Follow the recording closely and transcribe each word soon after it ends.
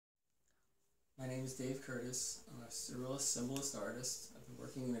My name is Dave Curtis. I'm a surrealist symbolist artist. I've been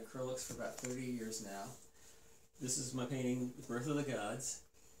working in acrylics for about 30 years now. This is my painting, The Birth of the Gods.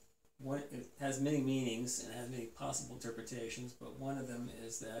 It has many meanings and has many possible interpretations, but one of them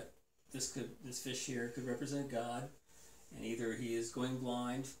is that this fish here could represent God, and either he is going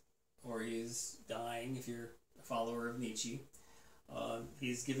blind or he is dying if you're a follower of Nietzsche.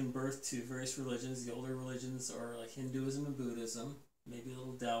 He's given birth to various religions. The older religions are like Hinduism and Buddhism, maybe a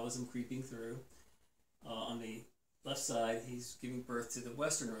little Taoism creeping through. On the left side, he's giving birth to the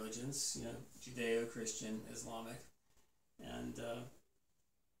Western religions, Judeo-Christian, Islamic. And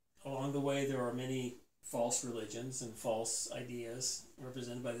along the way, there are many false religions and false ideas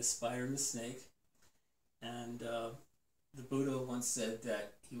represented by the spider and the snake. And the Buddha once said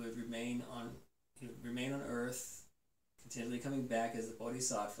that he would remain on Earth, continually coming back as a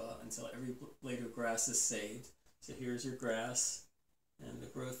bodhisattva until every blade of grass is saved. So here's your grass and the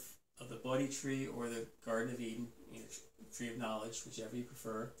growth of the Bodhi tree or the Garden of Eden, tree of knowledge, whichever you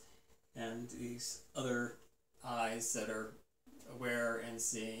prefer, and these other eyes that are aware and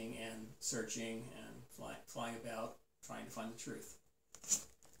seeing and searching and flying about, trying to find the truth.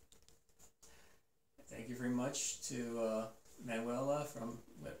 Thank you very much to Manuela from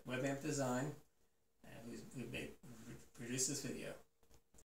WebAmp Design, who produced this video.